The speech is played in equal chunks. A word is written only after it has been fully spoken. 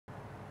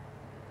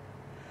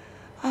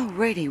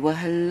Alrighty, well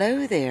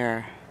hello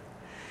there.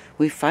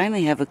 We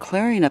finally have a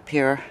clearing up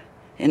here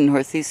in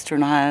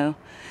northeastern Ohio.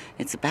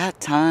 It's about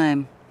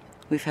time.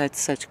 We've had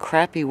such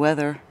crappy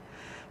weather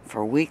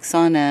for weeks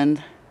on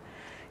end.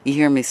 You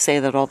hear me say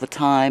that all the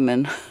time,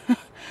 and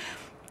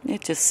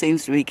it just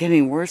seems to be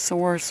getting worse and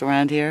worse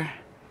around here.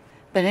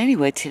 But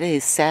anyway, today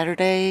is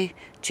Saturday,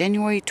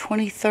 January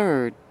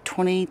 23rd,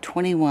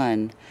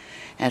 2021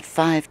 at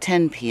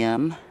 5:10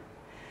 p.m.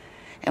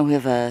 and we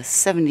have a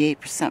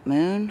 78%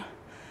 moon,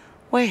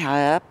 way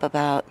high up,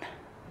 about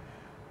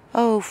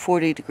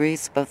 40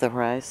 degrees above the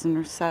horizon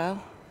or so.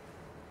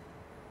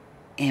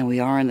 And we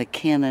are in the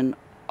Canon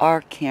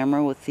R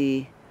Camera with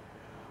the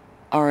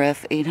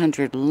RF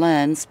 800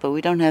 lens, but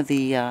we don't have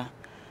the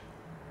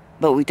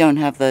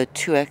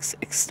 2x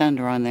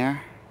extender on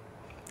there.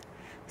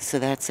 So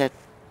that's at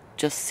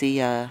just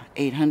the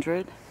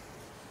 800.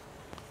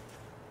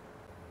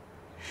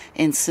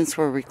 And since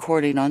we're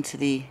recording onto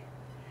the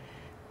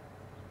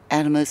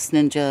Atomos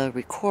Ninja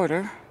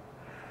recorder,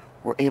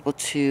 we're able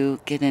to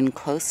get in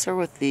closer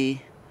with the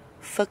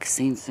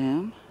focusing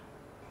zoom.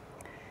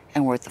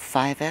 And we're at the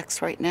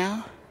 5x right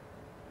now.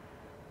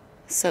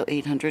 So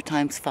 800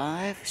 times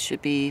 5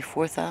 should be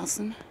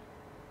 4,000.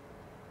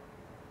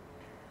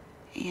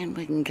 And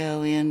we can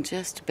go in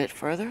just a bit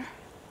further.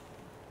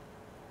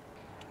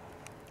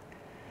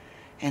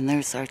 And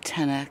there's our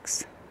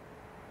 10x.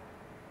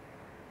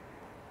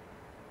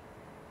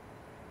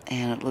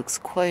 And it looks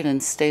quite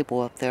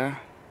unstable up there,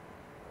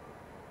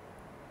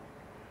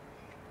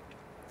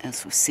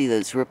 as we see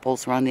those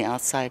ripples around the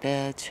outside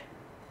edge.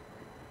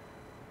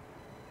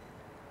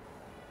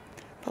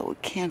 But we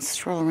can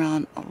stroll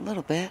around a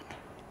little bit.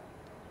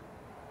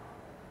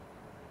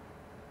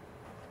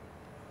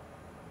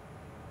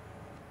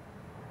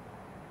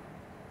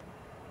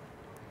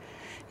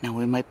 Now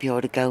we might be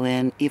able to go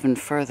in even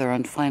further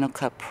on Final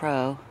Cut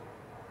Pro.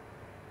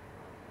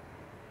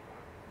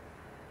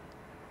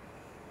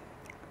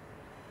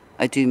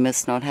 I do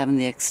miss not having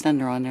the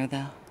extender on there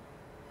though.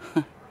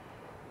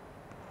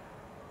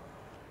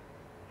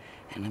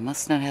 And I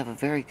must not have a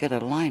very good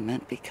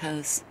alignment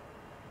because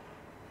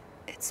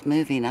it's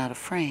moving out of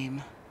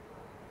frame.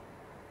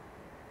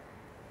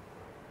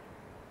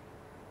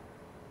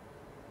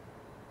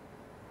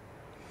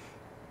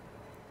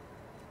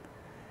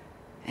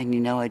 And you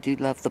know, I do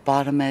love the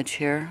bottom edge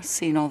here,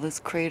 seeing all those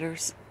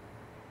craters.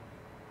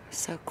 They're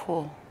so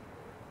cool.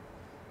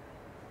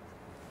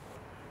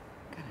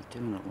 Gotta do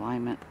an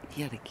alignment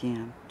yet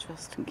again,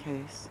 just in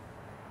case.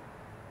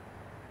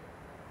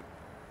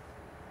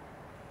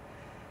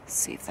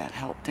 See if that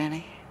helped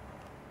any.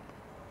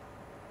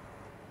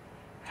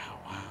 Oh,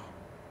 wow.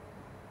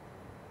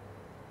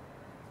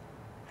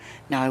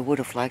 Now, I would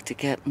have liked to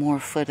get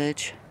more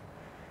footage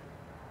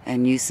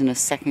and using a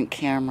second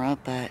camera,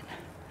 but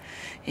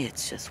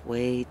it's just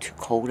way too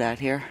cold out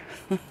here.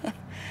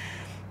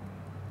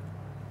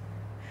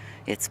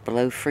 It's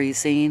below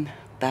freezing,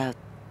 about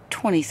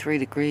 23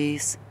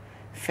 degrees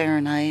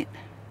Fahrenheit.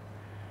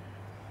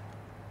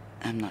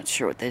 I'm not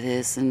sure what that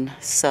is in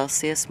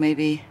Celsius,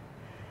 maybe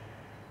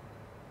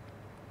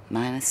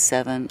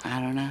 -7,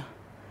 I don't know.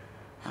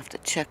 I'll have to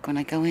check when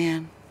I go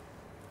in.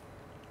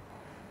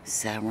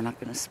 So we're not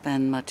going to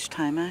spend much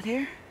time out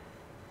here.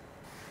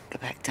 Go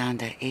back down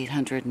to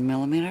 800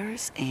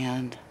 millimeters,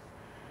 and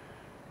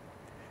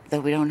though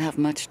we don't have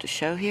much to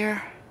show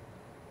here,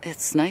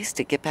 it's nice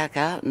to get back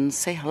out and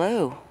say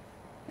hello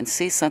and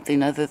see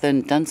something other than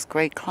dense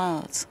gray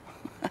clouds.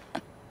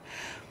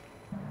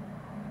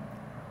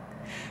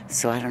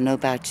 So I don't know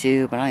about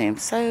you, but I am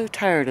so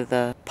tired of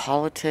the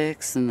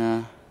politics and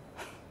the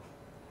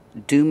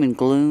doom and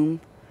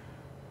gloom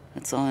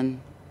that's on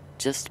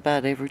just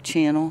about every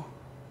channel.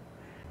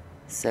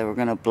 So we're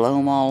going to blow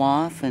them all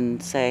off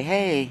and say,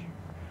 hey,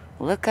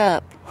 look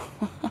up.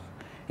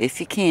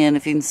 If you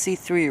can see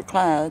through your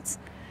clouds.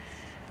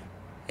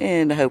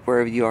 And I hope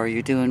wherever you are,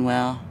 you're doing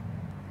well.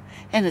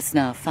 And it's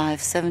now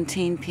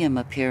 5:17 p.m.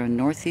 up here in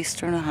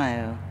northeastern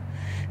Ohio.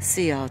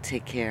 See y'all,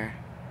 take care.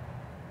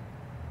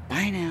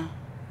 Bye now.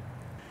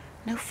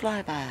 No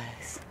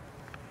flybys.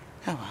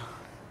 Oh well.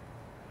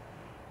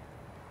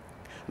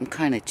 I'm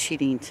kind of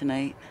cheating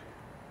tonight.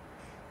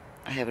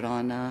 I have it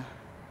on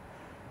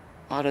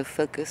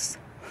autofocus,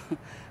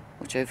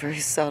 which I very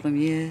seldom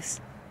use.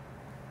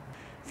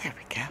 There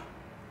we go.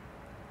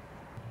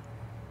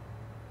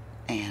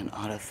 And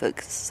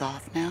autofocus is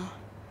off now.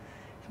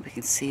 And we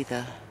can see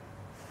the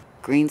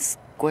green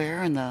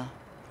square and the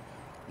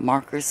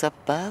markers up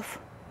above.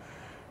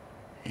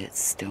 It's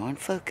still in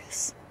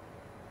focus.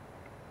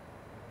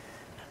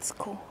 That's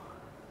cool.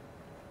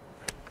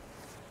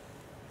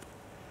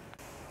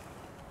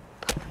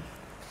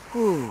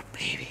 Ooh,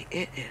 baby,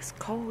 it is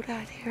cold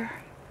out here.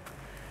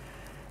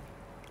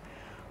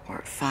 We're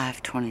at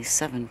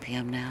 5:27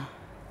 p.m. now.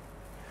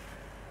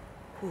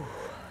 Ooh.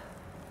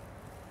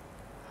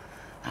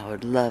 I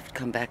would love to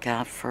come back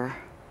out for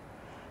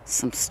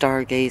some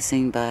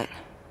stargazing, but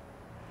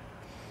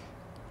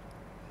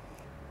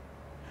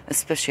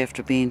especially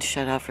after being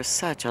shut out for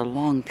such a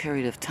long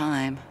period of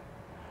time.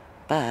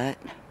 But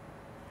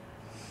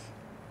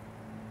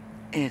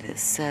It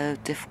is so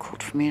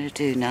difficult for me to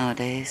do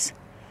nowadays.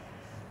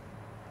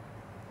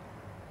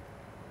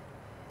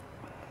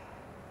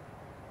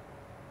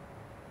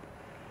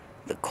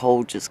 The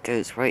cold just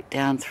goes right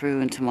down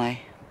through into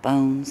my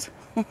bones.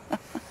 Okay.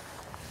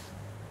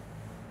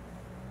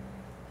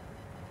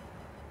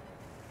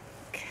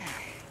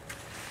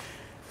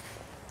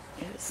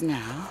 It is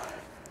now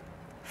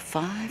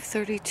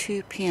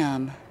 5:32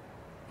 p.m.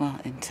 Well,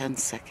 in 10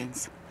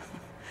 seconds.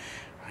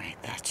 Right,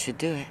 that should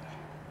do it.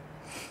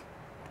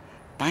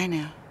 Bye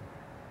now.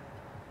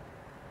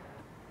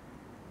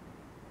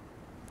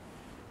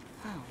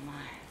 Oh my.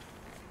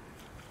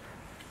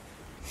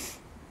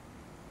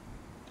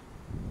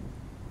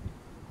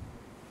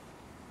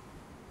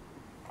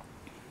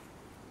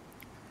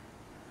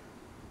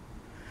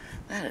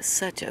 That is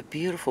such a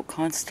beautiful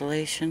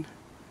constellation.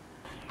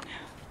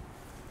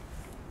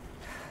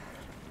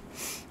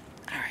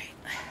 Alright.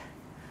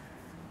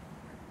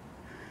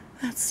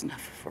 That's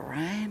enough of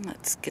Orion.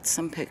 Let's get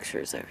some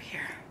pictures over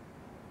here.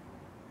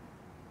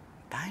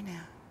 Bye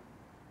now.